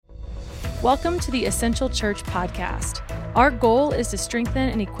Welcome to the Essential Church Podcast. Our goal is to strengthen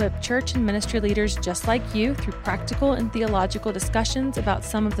and equip church and ministry leaders just like you through practical and theological discussions about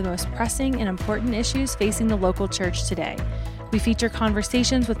some of the most pressing and important issues facing the local church today. We feature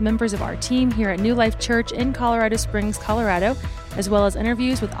conversations with members of our team here at New Life Church in Colorado Springs, Colorado, as well as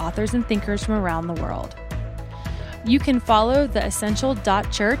interviews with authors and thinkers from around the world. You can follow the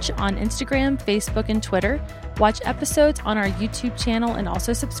Essential.Church on Instagram, Facebook, and Twitter. Watch episodes on our YouTube channel and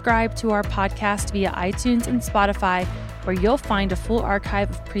also subscribe to our podcast via iTunes and Spotify, where you'll find a full archive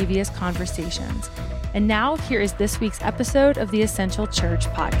of previous conversations. And now, here is this week's episode of the Essential Church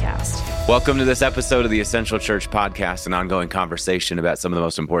Podcast. Welcome to this episode of the Essential Church Podcast, an ongoing conversation about some of the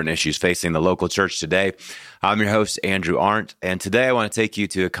most important issues facing the local church today. I'm your host, Andrew Arndt, and today I want to take you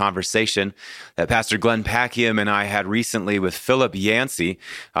to a conversation that Pastor Glenn Packiam and I had recently with Philip Yancey.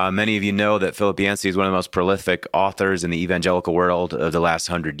 Many of you know that Philip Yancey is one of the most prolific authors in the evangelical world of the last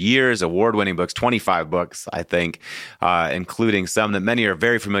 100 years, award-winning books, 25 books, I think, including some that many are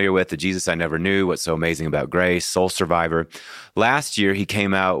very familiar with, The Jesus I Never Knew, What's So Amazing About Grace, Soul Survivor. Last year, he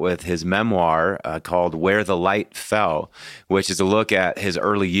came out with his memoir called Where the Light Fell, which is a look at his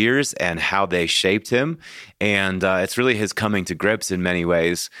early years and how they shaped him. And it's really his coming to grips in many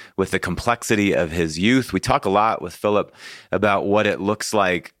ways with the complexity of his youth. We talk a lot with Philip about what it looks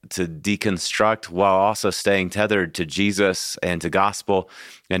like to deconstruct while also staying tethered to Jesus and to gospel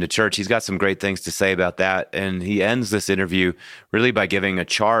and to church. He's got some great things to say about that. And he ends this interview really by giving a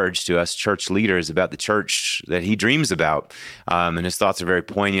charge to us church leaders about the church that he dreams about. And his thoughts are very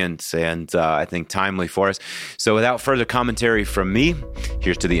poignant and I think timely for us. So without further commentary from me,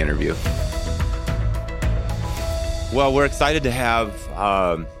 here's to the interview. Well, we're excited to have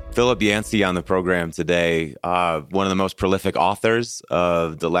Philip Yancey on the program today, one of the most prolific authors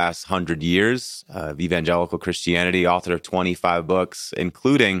of the last 100 years of evangelical Christianity, author of 25 books,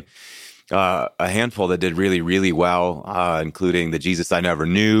 including a handful that did really, really well, including The Jesus I Never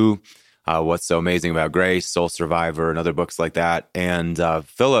Knew, What's So Amazing About Grace, Soul Survivor, and other books like that. And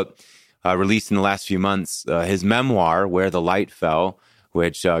Philip released in the last few months his memoir, Where the Light Fell,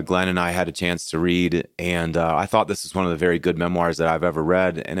 which Glenn and I had a chance to read, and I thought this was one of the very good memoirs that I've ever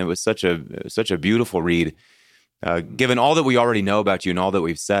read, and it was such a beautiful read. Given all that we already know about you and all that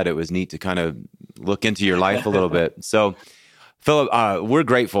we've said, it was neat to kind of look into your life a little bit. So, Philip, we're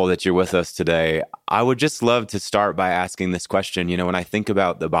grateful that you're with us today. I would just love to start by asking this question. You know, when I think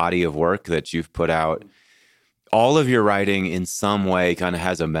about the body of work that you've put out, all of your writing in some way kind of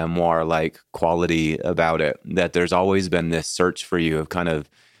has a memoir-like quality about it, that there's always been this search for you of kind of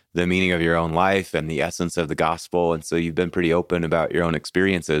the meaning of your own life and the essence of the gospel. And so you've been pretty open about your own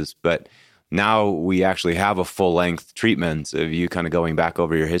experiences. But now we actually have a full-length treatment of you kind of going back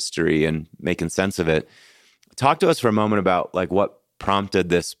over your history and making sense of it. Talk to us for a moment about like what prompted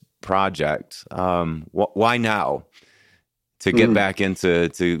this project. Why now to get back into,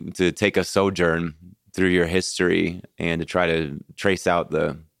 to take a sojourn through your history and to try to trace out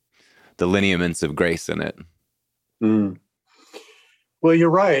the lineaments of grace in it? Well, you're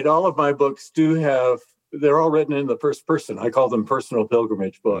right. All of my books they're all written in the first person. I call them personal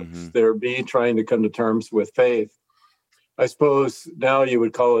pilgrimage books. Mm-hmm. They're me trying to come to terms with faith. I suppose now you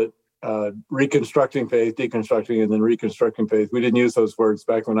would call it reconstructing faith, deconstructing, and then reconstructing faith. We didn't use those words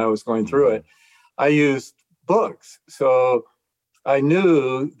back when I was going through it. I used books. So I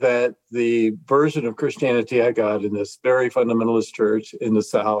knew that the version of Christianity I got in this very fundamentalist church in the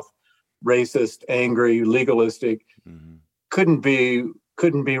South, racist, angry, legalistic, couldn't be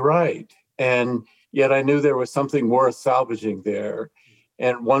right. And yet I knew there was something worth salvaging there.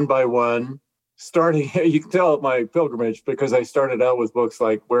 And one by one, starting, you can tell my pilgrimage because I started out with books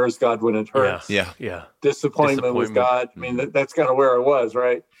like Where's God When It Hurts? Yeah. Disappointment with God. I mean, that's kind of where I was,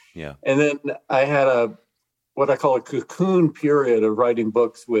 right? Yeah. And then I had what I call a cocoon period of writing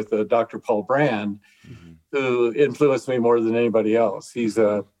books with Dr. Paul Brand, who influenced me more than anybody else. He's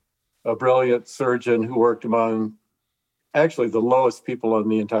a brilliant surgeon who worked among actually the lowest people on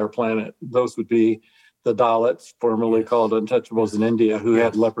the entire planet. Those would be the Dalits, formerly called untouchables in India, who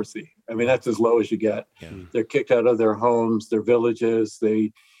had leprosy. I mean, that's as low as you get. Yeah. They're kicked out of their homes, their villages.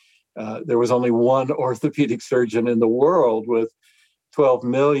 There was only one orthopedic surgeon in the world with 12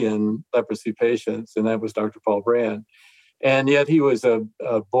 million leprosy patients, and that was Dr. Paul Brand. And yet he was a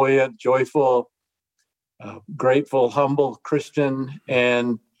buoyant, joyful, grateful, humble Christian.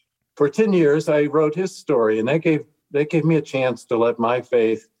 And for 10 years, I wrote his story, and that gave me a chance to let my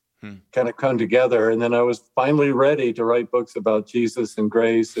faith kind of come together. And then I was finally ready to write books about Jesus and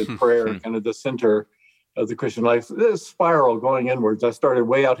grace and prayer, kind of the center the Christian life. This spiral going inwards. I started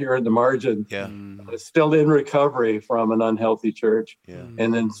way out here in the margin, still in recovery from an unhealthy church,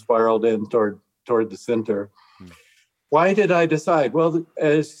 and then spiraled in toward the center. Why did I decide? Well,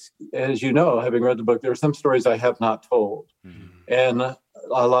 as you know, having read the book, there are some stories I have not told. And a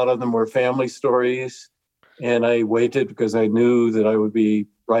lot of them were family stories. And I waited because I knew that I would be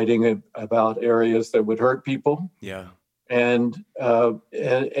writing about areas that would hurt people. Yeah. And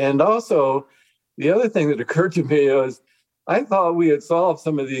also, the other thing that occurred to me was I thought we had solved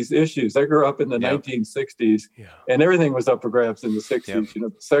some of these issues. I grew up in the 1960s, and everything was up for grabs in the 60s. You know,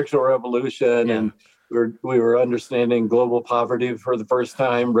 the sexual revolution, and we were understanding global poverty for the first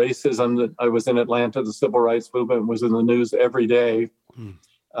time. Racism. I was in Atlanta. The civil rights movement was in the news every day.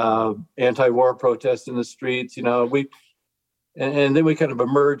 Anti-war protests in the streets. You know, and then we kind of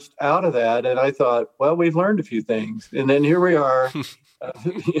emerged out of that. And I thought, well, we've learned a few things. And then here we are,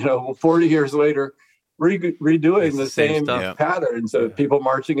 40 years later, redoing the same patterns of people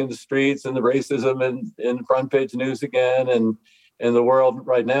marching in the streets and the racism in front page news again. And the world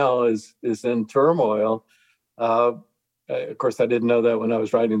right now is in turmoil. Of course, I didn't know that when I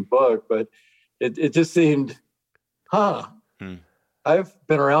was writing the book, but it just seemed, I've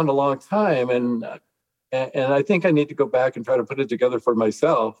been around a long time, and I think I need to go back and try to put it together for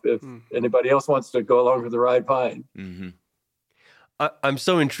myself. If anybody else wants to go along for the ride, fine. I'm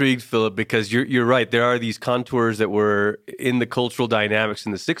so intrigued, Philip, because you're right. There are these contours that were in the cultural dynamics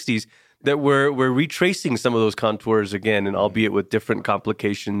in the 60s that we're retracing some of those contours again, and albeit with different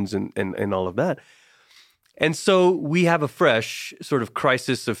complications and all of that. And so we have a fresh sort of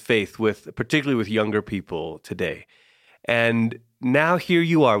crisis of faith particularly with younger people today. And now here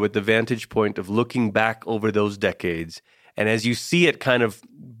you are with the vantage point of looking back over those decades. And as you see it kind of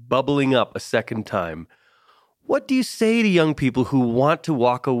bubbling up a second time, what do you say to young people who want to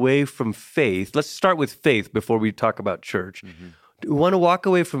walk away from faith? Let's start with faith before we talk about church. Who want to walk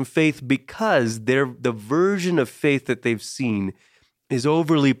away from faith because the version of faith that they've seen is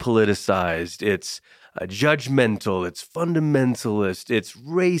overly politicized. It's judgmental. It's fundamentalist. It's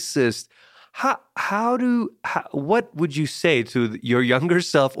racist. What would you say to your younger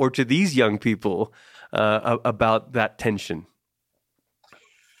self or to these young people about that tension?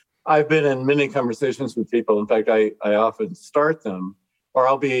 I've been in many conversations with people. In fact, I often start them, or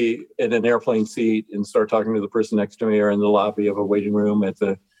I'll be in an airplane seat and start talking to the person next to me, or in the lobby of a waiting room at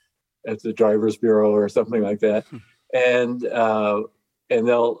the driver's bureau or something like that. And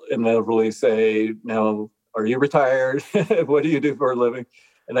they'll inevitably say, "Now, are you retired? What do you do for a living?"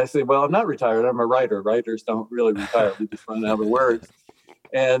 And I say, "Well, I'm not retired. I'm a writer. Writers don't really retire. We just run out of words."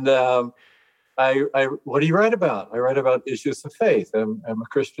 And what do you write about? I write about issues of faith. I'm a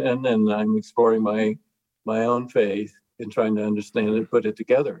Christian, and I'm exploring my own faith and trying to understand it, put it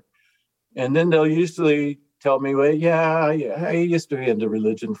together. And then they'll usually tell me, "Well, I used to be into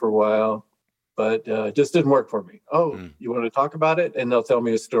religion for a while, but it just didn't work for me." "Oh, you want to talk about it?" And they'll tell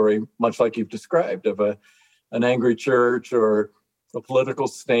me a story, much like you've described, of an angry church or a political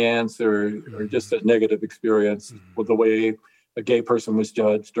stance or just a negative experience with the way a gay person was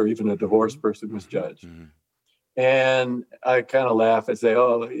judged or even a divorced person was judged. And I kind of laugh and say,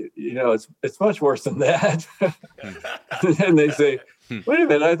 "Oh, it's much worse than that." And they say, "Wait a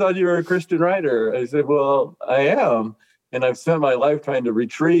minute, I thought you were a Christian writer." I said, "Well, I am. And I've spent my life trying to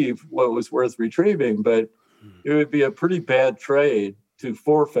retrieve what was worth retrieving, but it would be a pretty bad trade to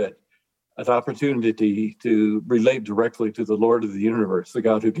forfeit an opportunity to relate directly to the Lord of the universe, the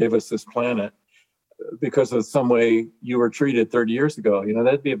God who gave us this planet, because of some way you were treated 30 years ago.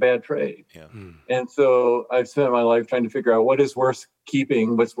 That'd be a bad trade." And so I've spent my life trying to figure out what is worth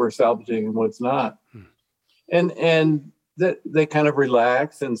keeping, what's worth salvaging, and what's not. And they kind of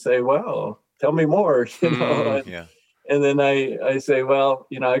relax and say, "Well, tell me more." And then I say, "Well,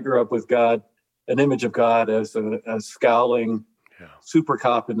 I grew up with God, an image of God as a scowling super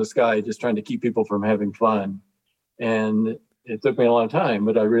cop in the sky, just trying to keep people from having fun." And it took me a long time,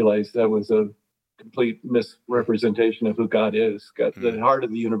 but I realized that was a complete misrepresentation of who God is. God, the heart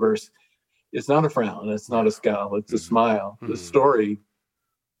of the universe is not a frown. It's not a scowl. It's a smile. The story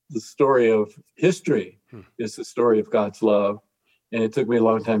of history is the story of God's love. And it took me a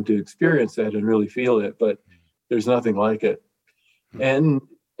long time to experience that and really feel it, but there's nothing like it. And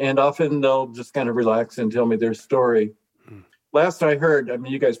often they'll just kind of relax and tell me their story. Last I heard,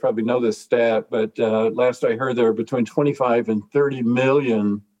 you guys probably know this stat, but last I heard there were between 25 and 30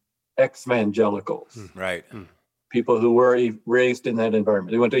 million ex-evangelicals. Right. People who were raised in that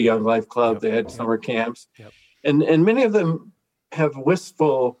environment. They went to a Young Life Club. They had summer camps. And many of them have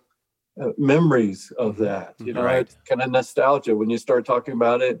wistful memories of that. Right. Kind of nostalgia. When you start talking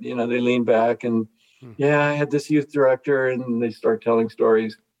about it, they lean back and Yeah, I had this youth director, and they start telling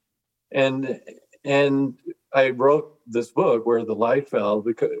stories. And I wrote this book, Where the Light Fell,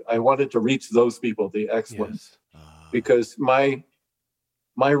 because I wanted to reach those people, the excellence, because my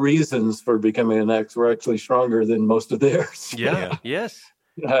reasons for becoming an ex were actually stronger than most of theirs. Yeah. Yes.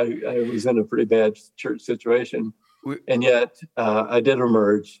 I was in a pretty bad church situation. And yet I did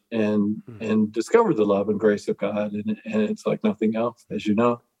emerge and discover the love and grace of God. And it's like nothing else, as you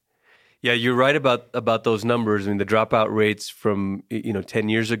know. Yeah, you're right about those numbers. I mean, the dropout rates from 10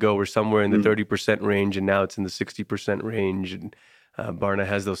 years ago were somewhere in the 30% range, and now it's in the 60% range. And Barna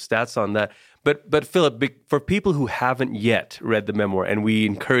has those stats on that. But Philip, for people who haven't yet read the memoir, and we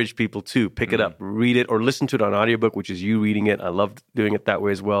encourage people to pick it up, read it, or listen to it on audiobook, which is you reading it. I love doing it that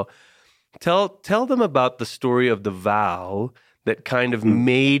way as well. Tell them about the story of the vow that kind of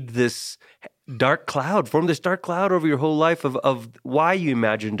made this formed this dark cloud over your whole life of why you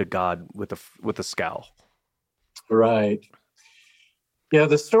imagined a God with a scowl. Right. Yeah,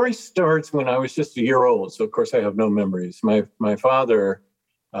 the story starts when I was just a year old. So, of course, I have no memories. My father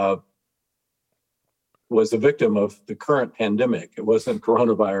was a victim of the current pandemic. It wasn't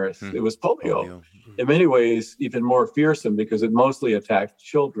coronavirus. It was polio. In many ways, even more fearsome because it mostly attacked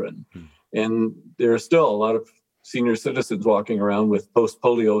children. And there are still a lot of senior citizens walking around with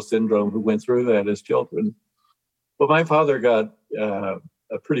post-polio syndrome who went through that as children. But my father got a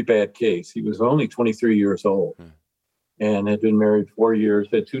pretty bad case. He was only 23 years old and had been married 4 years,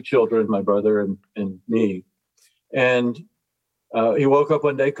 had 2 children, my brother and me. And he woke up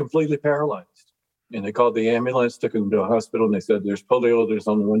one day completely paralyzed. And they called the ambulance, took him to a hospital, and they said, there's polio, there's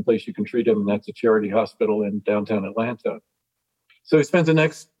only one place you can treat him, and that's a charity hospital in downtown Atlanta. So he spent the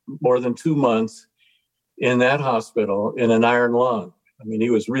next more than 2 months in that hospital in an iron lung. I mean, he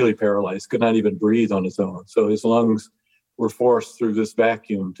was really paralyzed, could not even breathe on his own. So his lungs were forced through this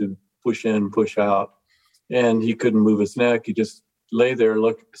vacuum to push in, push out. And he couldn't move his neck. He just lay there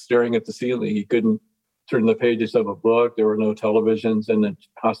staring at the ceiling. He couldn't turn the pages of a book. There were no televisions in a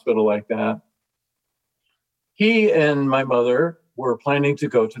hospital like that. He and my mother were planning to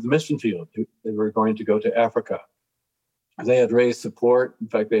go to the mission field. They were going to go to Africa. They had raised support. In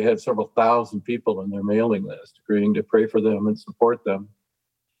fact, they had several thousand people on their mailing list agreeing to pray for them and support them.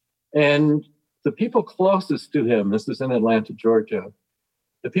 And the people closest to him, this is in Atlanta, Georgia,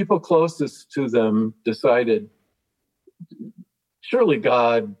 the people closest to them decided, surely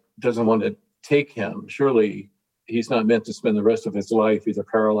God doesn't want to take him. Surely he's not meant to spend the rest of his life either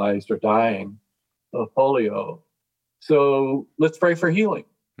paralyzed or dying of polio. So let's pray for healing.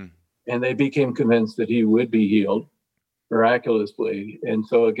 And they became convinced that he would be healed miraculously. And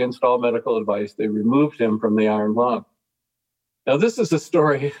so against all medical advice, they removed him from the iron lung. Now, this is a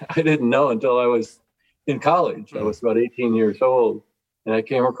story I didn't know until I was in college. I was about 18 years old, and I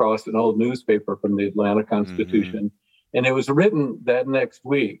came across an old newspaper from the Atlanta Constitution, and it was written that next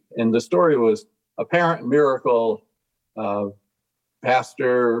week. And the story was apparent miracle,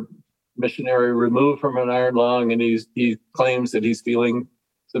 pastor, missionary removed from an iron lung, and he claims that he's feeling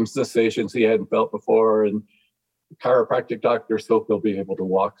some sensations he hadn't felt before, and chiropractic doctors hope he'll be able to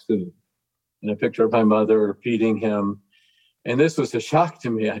walk soon. And a picture of my mother feeding him. And this was a shock to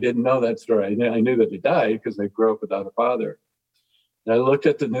me. I didn't know that story. I knew that he died because they grew up without a father. And I looked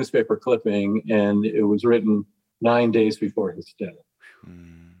at the newspaper clipping, and it was written 9 days before his death.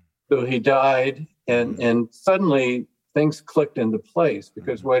 So he died, and suddenly things clicked into place,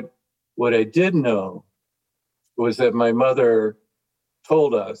 because what I did know was that my mother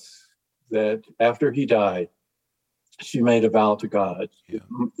told us that after he died, she made a vow to God.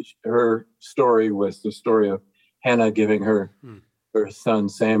 Her story was the story of Hannah giving her son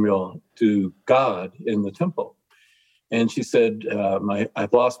Samuel to God in the temple. And she said,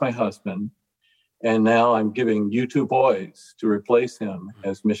 I've lost my husband, and now I'm giving you 2 boys to replace him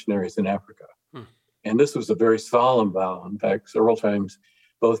as missionaries in Africa. And this was a very solemn vow. In fact, several times,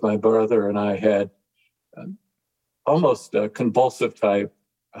 both my brother and I had almost convulsive type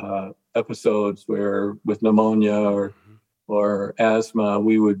episodes where with pneumonia or asthma,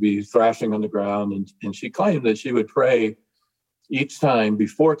 we would be thrashing on the ground. And she claimed that she would pray each time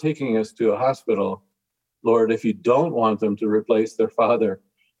before taking us to a hospital, Lord, if you don't want them to replace their father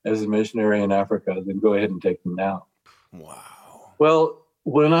as a missionary in Africa, then go ahead and take them now. Wow. Well,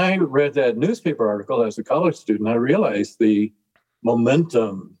 when I read that newspaper article as a college student, I realized the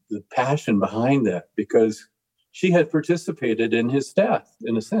momentum, the passion behind that, because she had participated in his death,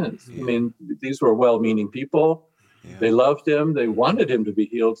 in a sense. I mean, these were well-meaning people. They loved him. They wanted him to be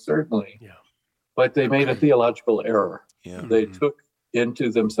healed, certainly. But they made a theological error. They took into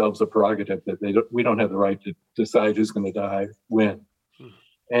themselves a prerogative that we don't have the right to decide who's going to die when.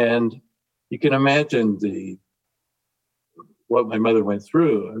 And you can imagine what my mother went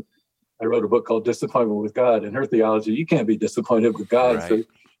through. I wrote a book called Disappointment with God, and her theology, you can't be disappointed with God, Right. so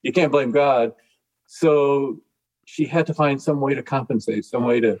you can't blame God. So she had to find some way to compensate, some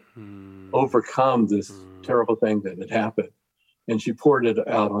way to overcome this terrible thing that had happened. And she poured it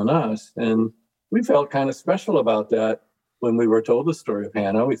out on us. And we felt kind of special about that when we were told the story of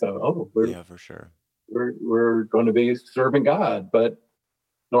Hannah. We thought, oh, Yeah, for sure. we're going to be serving God. But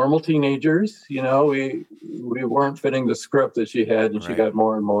normal teenagers, we weren't fitting the script that she had, and she Right. got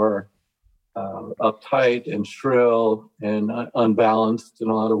more and more uptight and shrill and unbalanced in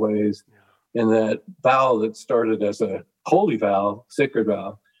a lot of ways. And that vow that started as a holy vow, sacred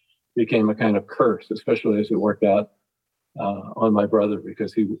vow, became a kind of curse, especially as it worked out on my brother,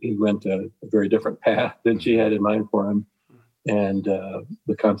 because he went a very different path than she had in mind for him. And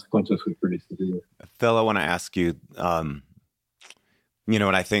the consequences were pretty severe. Phil, I want to ask you, when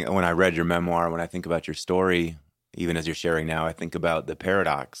I read your memoir, when I think about your story, even as you're sharing now, I think about the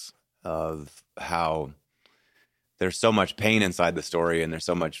paradox of how there's so much pain inside the story, and there's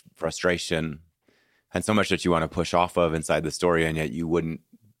so much frustration and so much that you want to push off of inside the story, and yet you wouldn't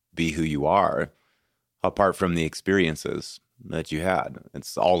be who you are apart from the experiences that you had.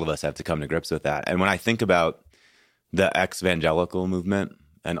 It's all of us have to come to grips with that. And when I think about the ex-evangelical movement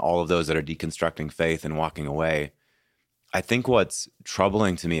and all of those that are deconstructing faith and walking away, I think what's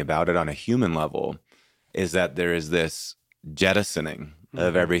troubling to me about it on a human level is that there is this jettisoning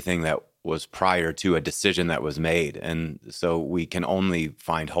of everything that was prior to a decision that was made. And so we can only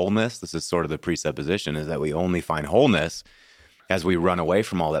find wholeness. This is sort of the presupposition, is that we only find wholeness as we run away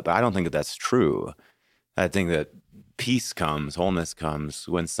from all that. But I don't think that that's true. I think that peace comes, wholeness comes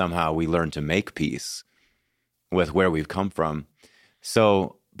when somehow we learn to make peace with where we've come from.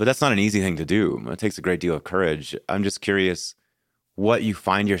 So, but that's not an easy thing to do. It takes a great deal of courage. I'm just curious what you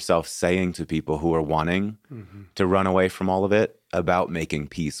find yourself saying to people who are wanting to run away from all of it about making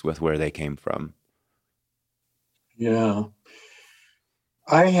peace with where they came from. Yeah.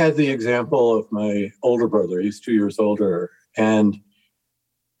 I had the example of my older brother. He's 2 years older. And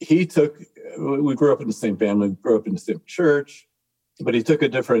we grew up in the same family, we grew up in the same church, but he took a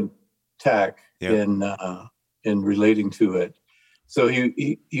different tack in relating to it. So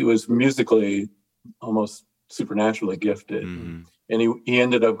he was musically almost supernaturally gifted. And he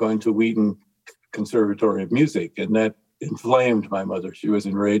ended up going to Wheaton Conservatory of Music, and that inflamed my mother. She was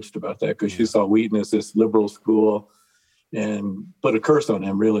enraged about that because she saw Wheaton as this liberal school and put a curse on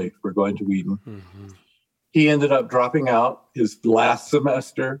him, really, for going to Wheaton. He ended up dropping out his last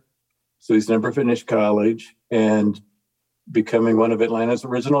semester, so he's never finished college, and becoming one of Atlanta's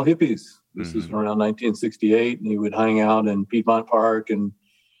original hippies. This was around 1968, and he would hang out in Piedmont Park and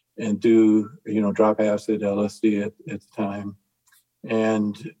do, drop acid, LSD at the time.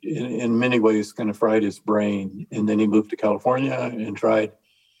 And in many ways kind of fried his brain. And then he moved to California and tried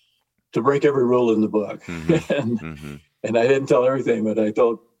to break every rule in the book. And I didn't tell everything, but I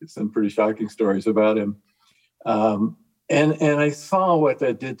told some pretty shocking stories about him. And I saw what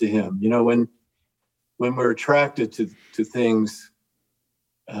that did to him. When we're attracted to things,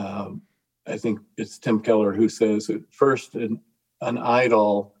 I think it's Tim Keller who says at first an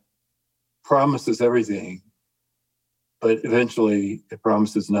idol promises everything, but eventually it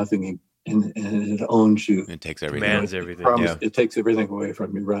promises nothing, and it owns you. It takes everything. Demands everything. It takes everything away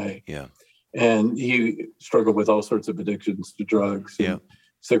from you, right? Yeah. And he struggled with all sorts of addictions to drugs, and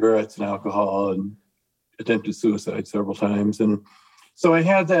cigarettes and alcohol, and attempted suicide several times. And so I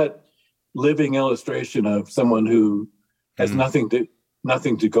had that living illustration of someone who has nothing to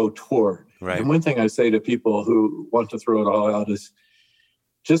go toward. Right. And one thing I say to people who want to throw it all out is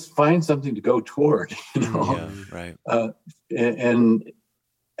just find something to go toward, Yeah, right. And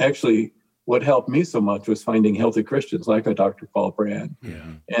actually, what helped me so much was finding healthy Christians like a Dr. Paul Brand.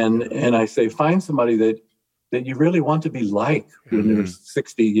 And I say, find somebody that you really want to be like when you're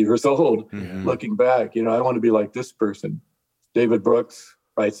 60 years old, looking back. I want to be like this person. David Brooks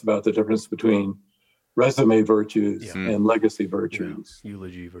writes about the difference between resume virtues and legacy virtues.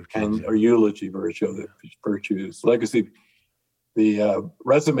 Eulogy virtues. Or eulogy virtues. Legacy, the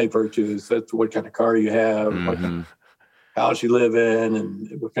resume virtues, that's what kind of car you have, what kind of house you live in,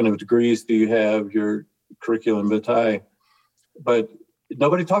 and what kind of degrees do you have, your curriculum vitae. But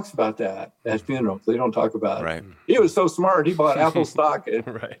nobody talks about that at funerals. They don't talk about it. He was so smart, he bought Apple stock at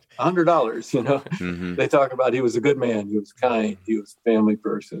 $100. They talk about he was a good man, he was kind, he was a family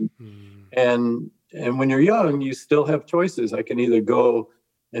person. And when you're young, you still have choices. I can either go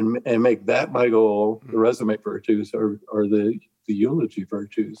and make that my goal, the resume virtues, or the eulogy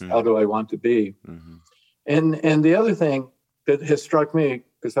virtues. How do I want to be? And the other thing that has struck me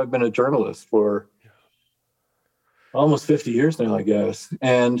because I've been a journalist for almost 50 years now, I guess.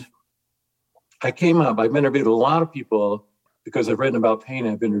 And I've interviewed a lot of people because I've written about pain.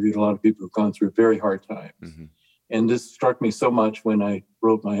 I've interviewed a lot of people who've gone through very hard times. Mm-hmm. And this struck me so much when I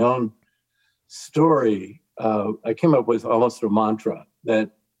wrote my own story. I came up with almost a mantra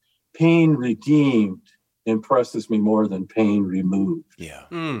that pain redeemed impresses me more than pain removed. Yeah.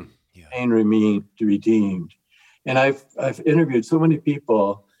 Yeah. Pain redeemed. And I've interviewed so many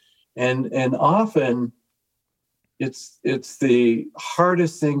people, and often it's the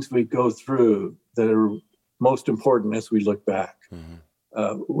hardest things we go through that are most important as we look back.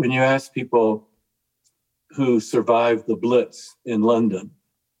 Mm-hmm. When you ask people who survived the Blitz in London,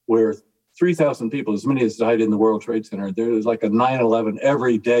 where 3,000 people, as many as died in the World Trade Center, there was like a 9/11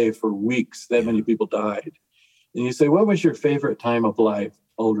 every day for weeks. That many people died. And you say, what was your favorite time of life,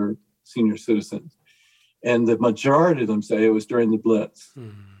 older senior citizens? And the majority of them say it was during the Blitz.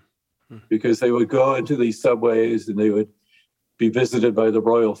 Mm-hmm. Because they would go into these subways and they would be visited by the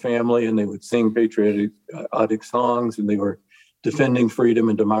royal family, and they would sing patriotic songs, and they were defending freedom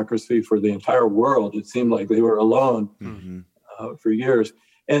and democracy for the entire world. It seemed like they were alone for years.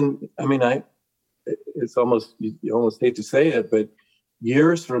 And I mean, it's almost, you almost hate to say it, but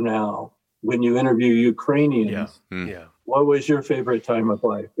years from now, when you interview Ukrainians, what was your favorite time of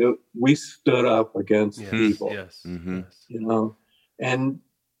life? We stood up against people, you know, and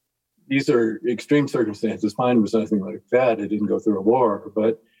these are extreme circumstances. Mine was nothing like that. I didn't go through a war,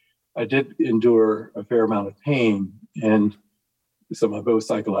 but I did endure a fair amount of pain, and some of it was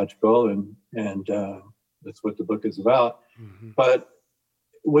psychological, and that's what the book is about. Mm-hmm. But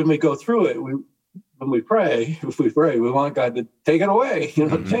when we go through it, when we pray, we want God to take it away,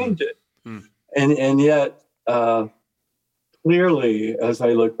 change it. Mm. And yet, clearly, as I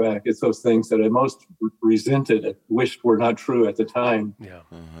look back, it's those things that I most resented, wished were not true at the time,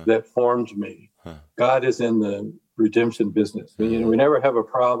 that formed me. Huh. God is in the redemption business. We never have a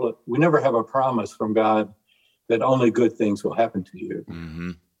problem. We never have a promise from God that only good things will happen to you.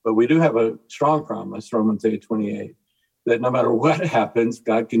 Mm-hmm. But we do have a strong promise, Romans 8:28, that no matter what happens,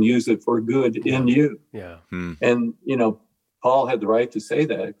 God can use it for good in you. Yeah. Hmm. And, Paul had the right to say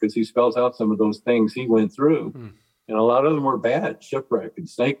that because he spells out some of those things he went through. Hmm. And a lot of them were bad: shipwreck and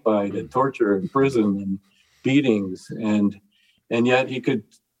snakebite and torture and prison and beatings. And yet he could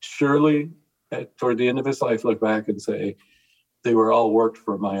surely, toward the end of his life, look back and say, they were all worked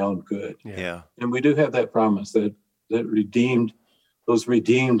for my own good. Yeah. And we do have that promise that redeemed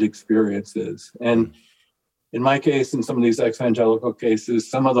experiences. And in my case, in some of these evangelical cases,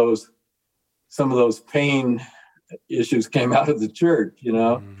 some of those pain issues came out of the church,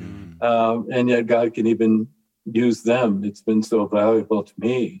 and yet God can even use them. It's been so valuable to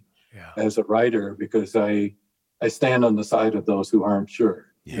me as a writer because I stand on the side of those who aren't sure.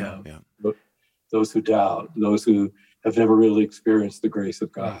 Those who doubt, those who have never really experienced the grace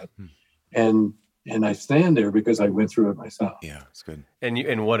of God. And I stand there because I went through it myself. Yeah, it's good.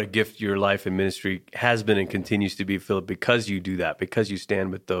 And what a gift your life and ministry has been and continues to be, Philip, because you do that, because you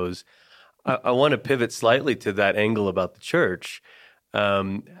stand with those. I want to pivot slightly to that angle about the church.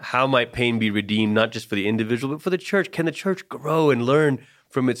 How might pain be redeemed, not just for the individual, but for the church? Can the church grow and learn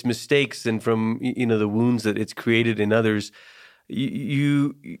from its mistakes and from the wounds that it's created in others?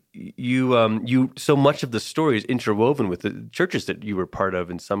 You so much of the story is interwoven with the churches that you were part of,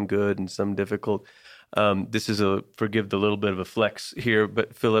 and some good and some difficult. This is forgive the little bit of a flex here,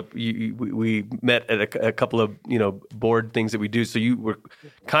 but Philip, we met at a couple of board things that we do. So you were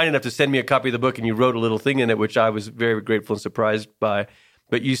kind enough to send me a copy of the book, and you wrote a little thing in it, which I was very grateful and surprised by.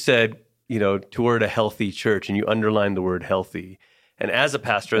 But you said, toward a healthy church, and you underlined the word healthy. And as a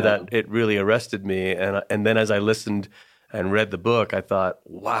pastor, that it really arrested me. And then as I listened and read the book, I thought,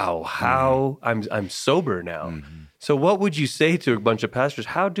 wow, how I'm sober now. Mm-hmm. So what would you say to a bunch of pastors?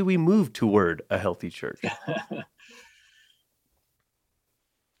 How do we move toward a healthy church?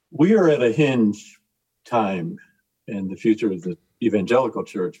 We are at a hinge time in the future of the evangelical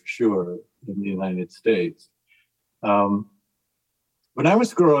church, for sure, in the United States. When I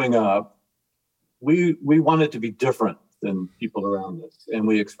was growing up, we wanted to be different than people around us. And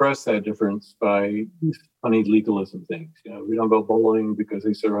we express that difference by these funny legalism things. We don't go bowling because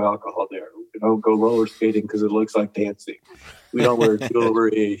they serve alcohol there. We don't go roller skating because it looks like dancing. We don't wear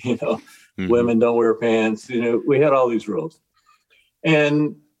jewelry, Women don't wear pants. We had all these rules.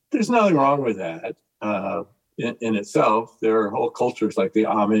 And there's nothing wrong with that in itself. There are whole cultures like the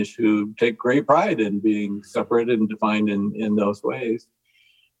Amish who take great pride in being separated and defined in those ways.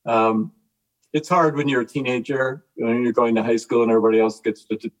 It's hard when you're a teenager, when you're going to high school and everybody else gets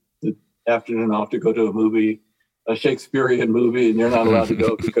the afternoon off to go to a movie a Shakespearean movie and you're not allowed to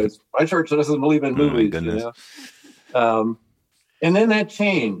go because my church doesn't believe in movies. And then that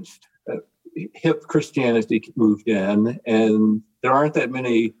changed. Hip Christianity moved in, and there aren't that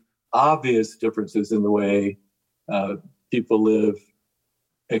many obvious differences in the way people live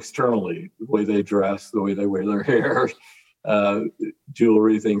externally, the way they dress, the way they wear their hair,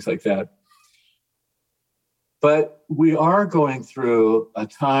 jewelry, things like that. But we are going through a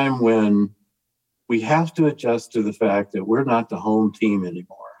time when we have to adjust to the fact that we're not the home team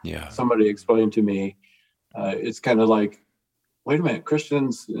anymore. Yeah. Somebody explained to me, it's kind of like, wait a minute,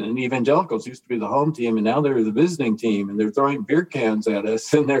 Christians and evangelicals used to be the home team, and now they're the visiting team, and they're throwing beer cans at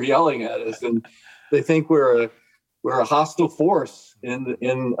us, and they're yelling at us, and they think we're a hostile force in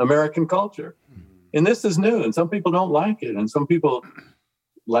American culture. And this is new, and some people don't like it, and some people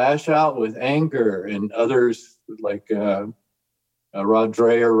lash out with anger, and others, like Rod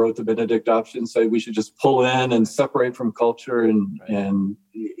Dreher wrote the Benedict Option, say we should just pull in and separate from culture and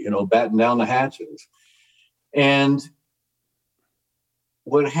batten down the hatches. And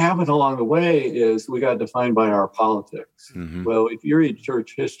what happened along the way is we got defined by our politics. Mm-hmm. Well, if you read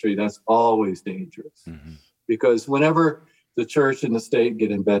church history, that's always dangerous, because whenever the church and the state get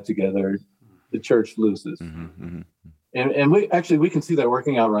in bed together, the church loses. Mm-hmm. And we can see that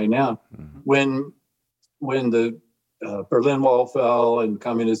working out right now. Mm-hmm. When the Berlin Wall fell and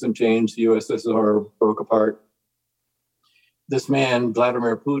communism changed, the USSR broke apart, this man,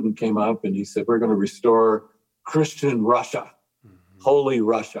 Vladimir Putin, came up and he said, we're going to restore Christian Russia. Holy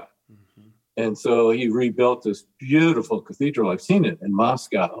Russia. Mm-hmm. And so he rebuilt this beautiful cathedral. I've seen it in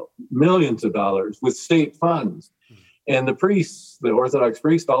Moscow, millions of dollars with state funds. Mm-hmm. And the priests, the Orthodox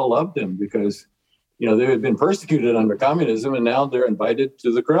priests, all loved him because, they had been persecuted under communism, and now they're invited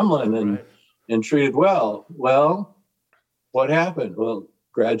to the Kremlin and treated well. Well, what happened? Well,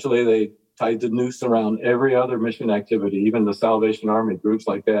 gradually they tied the noose around every other mission activity, even the Salvation Army, groups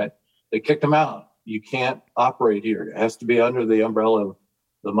like that. They kicked them out. You can't operate here. It has to be under the umbrella of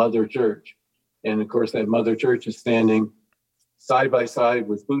the Mother Church. And of course, that Mother Church is standing side by side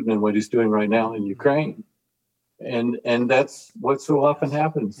with Putin and what he's doing right now in Ukraine. And that's what so often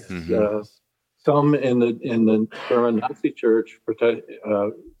happens. Mm-hmm. Some in the German Nazi church,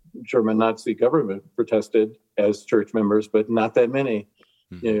 German Nazi government protested as church members, but not that many.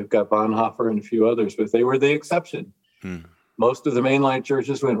 Mm-hmm. You've got Bonhoeffer and a few others, but they were the exception. Mm-hmm. Most of the mainline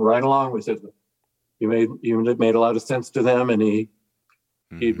churches went right along with it. You made a lot of sense to them, and he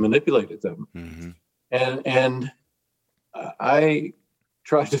manipulated them. Mm-hmm. And I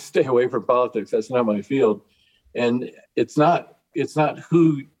try to stay away from politics. That's not my field. And it's not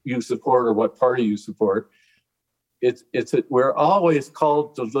who you support or what party you support. We're always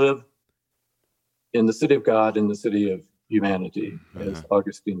called to live in the city of God, in the city of humanity, as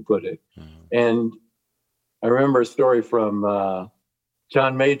Augustine put it. And I remember a story from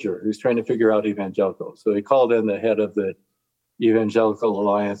John Major, who's trying to figure out evangelicals. So he called in the head of the Evangelical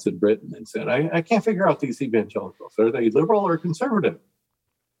Alliance in Britain and said, I can't figure out these evangelicals. Are they liberal or conservative?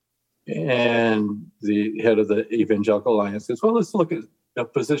 And the head of the Evangelical Alliance says, well, let's look at the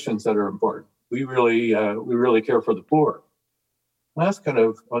positions that are important. We really care for the poor. Well, that's kind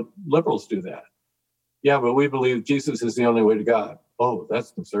of what liberals do that. Yeah, but we believe Jesus is the only way to God. Oh,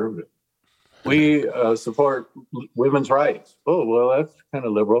 that's conservative. We support women's rights. Oh, well, that's kind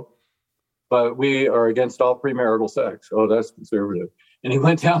of liberal. But we are against all premarital sex. Oh, that's conservative. And he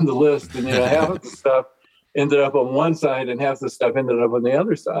went down the list, and half of the stuff ended up on one side and half the stuff ended up on the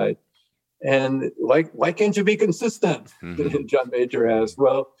other side. And why can't you be consistent? Mm-hmm. John Major asked.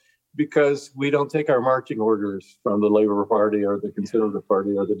 Well, because we don't take our marching orders from the Labor Party or the Conservative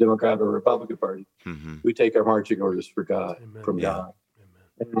Party or the Democrat or Republican Party. Mm-hmm. We take our marching orders from God.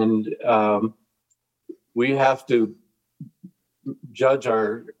 Amen. And we have to judge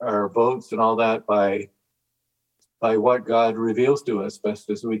our votes and all that by what God reveals to us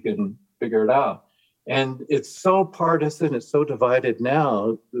best as we can figure it out. And it's so partisan, it's so divided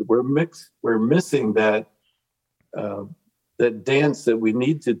now. We're missing that dance that we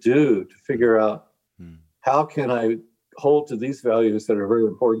need to do to figure out how can I hold to these values that are very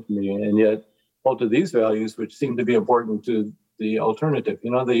important to me, and yet hold to these values which seem to be important to the alternative.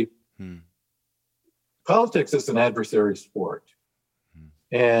 Politics is an adversary sport.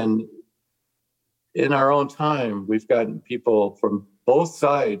 And in our own time, we've gotten people from both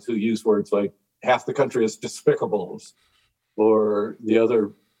sides who use words like half the country is despicables, or the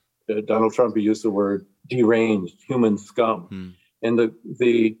other, Donald Trump, he used the word deranged, human scum. And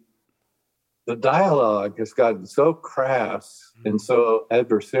the dialogue has gotten so crass and so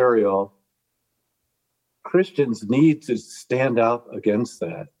adversarial. Christians need to stand out against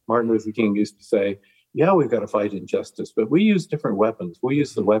that. Martin Luther King used to say, yeah, we've got to fight injustice, but we use different weapons. We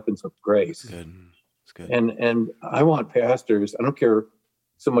use the weapons of grace. That's good. That's good. And I want pastors, I don't care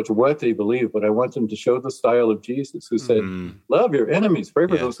so much what they believe, but I want them to show the style of Jesus, who said, love your enemies, pray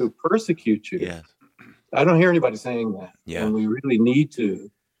for those who persecute you. Yes. I don't hear anybody saying that. Yeah. And we really need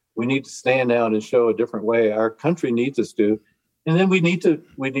to. We need to stand out and show a different way. Our country needs us to. And then we need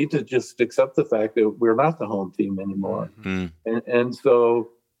to just accept the fact that we're not the home team anymore. Mm-hmm. And so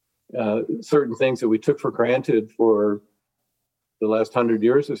certain things that we took for granted for the last 100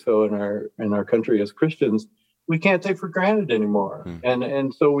 years or so in our country as Christians, we can't take for granted anymore. Mm-hmm.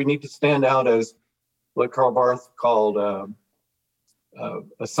 And so we need to stand out as what Karl Barth called a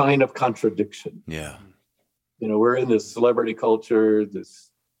sign of contradiction. Yeah. You know, we're in this celebrity culture,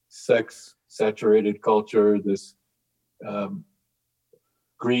 this sex-saturated culture, this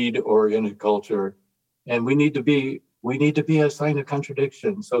greed-oriented culture, and we need to be a sign of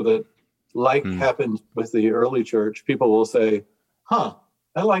contradiction, so that, like happened with the early church, people will say, "Huh,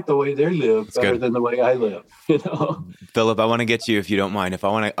 I like the way they live better than the way I live." You know, Philip, I want to get you, if you don't mind, I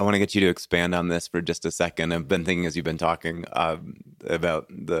want to get you to expand on this for just a second. I've been thinking as you've been talking about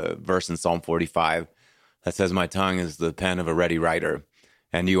the verse in Psalm 45 that says, "My tongue is the pen of a ready writer."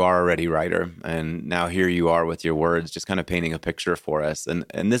 And you are a ready writer. And now here you are with your words, just kind of painting a picture for us. And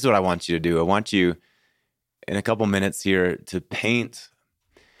this is what I want you to do. I want you, in a couple minutes here, to paint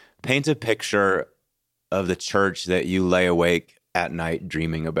a picture of the church that you lay awake at night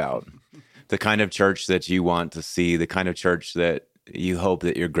dreaming about. The kind of church that you want to see, the kind of church that you hope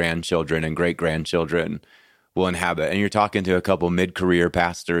that your grandchildren and great-grandchildren will inhabit. And you're talking to a couple mid-career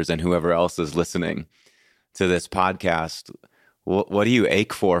pastors and whoever else is listening to this podcast. What do you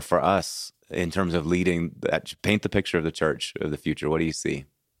ache for us in terms of leading that? Paint the picture of the church of the future. What do you see?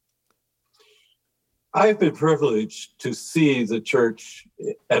 I've been privileged to see the church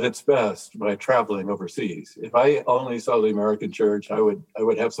at its best by traveling overseas. If I only saw the American church, I would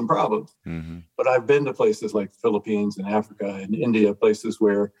have some problems. Mm-hmm. But I've been to places like the Philippines and Africa and India, places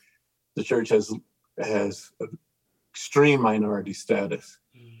where the church has extreme minority status.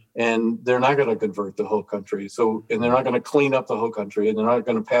 And they're not going to convert the whole country. And they're not going to clean up the whole country, and they're not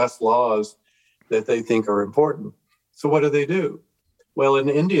going to pass laws that they think are important. So what do? Well, in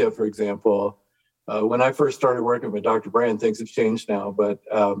India, for example, when I first started working with Dr. Brand, things have changed now, but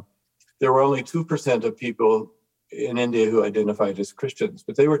there were only 2% of people in India who identified as Christians,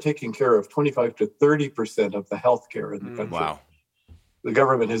 but they were taking care of 25 to 30% of the healthcare in the country. Wow. The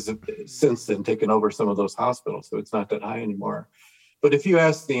government has since then taken over some of those hospitals, so it's not that high anymore. But if you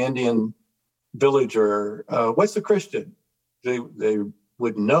ask the Indian villager, what's a Christian? They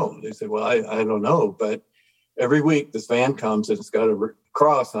wouldn't know. They say, well, I don't know. But every week this van comes and it's got a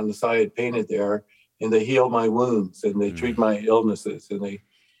cross on the side painted there, and they heal my wounds and they treat my illnesses and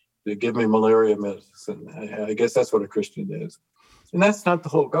they give me malaria medicine. I guess that's what a Christian is. And that's not the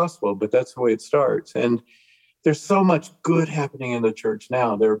whole gospel, but that's the way it starts. And there's so much good happening in the church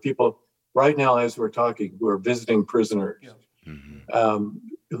now. There are people right now, as we're talking, who are visiting prisoners. Yeah.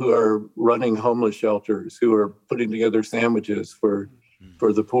 Who are running homeless shelters, who are putting together sandwiches for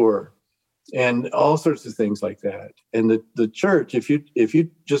the poor, and all sorts of things like that. And the church, if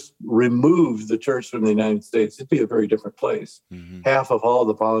you just remove the church from the United States, it'd be a very different place. Mm-hmm. Half of all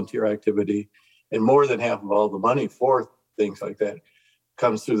the volunteer activity and more than half of all the money for things like that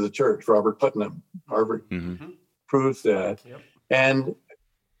comes through the church. Robert Putnam, Harvard, proves that. Yep. And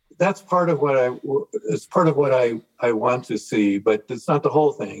that's part of what I want to see, but it's not the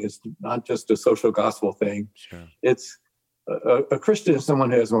whole thing. It's not just a social gospel thing. Sure. It's a Christian is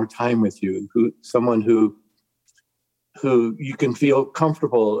someone who has more time with you, someone who you can feel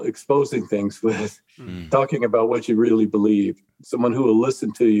comfortable exposing things with, talking about what you really believe. Someone who will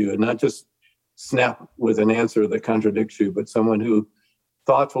listen to you and not just snap with an answer that contradicts you, but someone who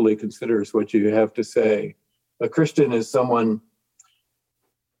thoughtfully considers what you have to say. A Christian is someone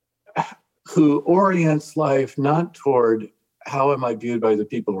who orients life not toward how am I viewed by the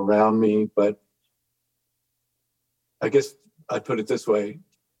people around me, but I guess I'd put it this way: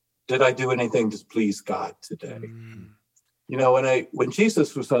 did I do anything to please God today? You know, when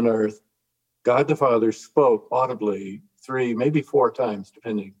Jesus was on earth, God the Father spoke audibly 3, maybe 4 times,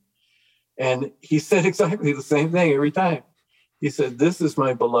 depending. And he said exactly the same thing every time. He said, "This is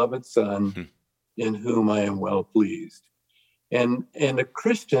my beloved Son in whom I am well pleased." And a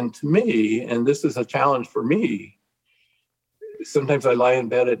Christian, to me, and this is a challenge for me, sometimes I lie in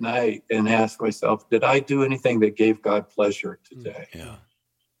bed at night and ask myself, did I do anything that gave God pleasure today? Yeah.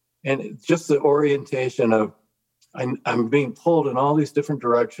 And it's just the orientation of, I'm being pulled in all these different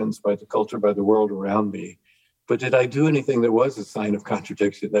directions by the culture, by the world around me. but did I do anything that was a sign of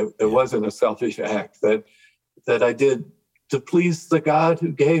contradiction, that wasn't a selfish act, that I did to please the God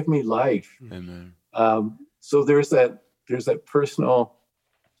who gave me life? Amen. So there's that personal,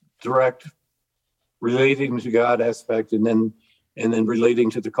 direct relating to God aspect, and then relating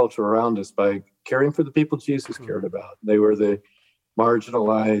to the culture around us by caring for the people Jesus cared about. They were the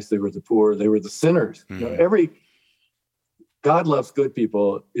marginalized, they were the poor, they were the sinners. You know, God loves good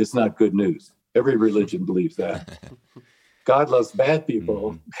people is not good news. Every religion believes that. God loves bad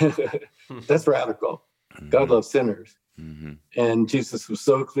people. That's radical. God loves sinners. And Jesus was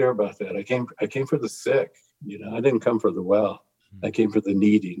so clear about that. I came for the sick. You know, I didn't come for the well. I came for the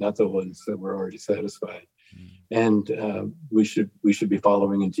needy, not the ones that were already satisfied. And we should be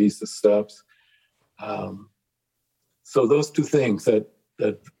following in Jesus' steps. So those two things, that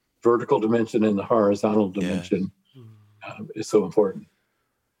vertical dimension and the horizontal dimension, is so important.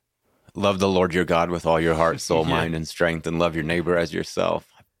 Love the Lord your God with all your heart, soul, mind, and strength, and love your neighbor as yourself.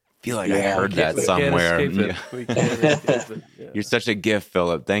 I feel like I heard that somewhere. We can't escape it. You're such a gift,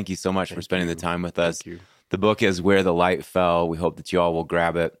 Philip. Thank you so much for spending the time with us. The book is Where the Light Fell. We hope that you all will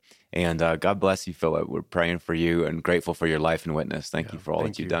grab it. And God bless you, Philip. We're praying for you and grateful for your life and witness. Thank you for all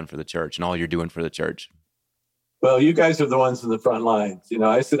that you've done for the church and all you're doing for the church. Well, you guys are the ones in the front lines. You know,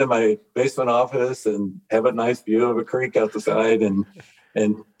 I sit in my basement office and have a nice view of a creek out the side and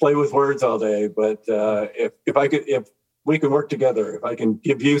play with words all day. But if we can work together, if I can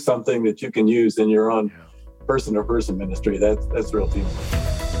give you something that you can use in your own person-to-person ministry, that's real teamwork.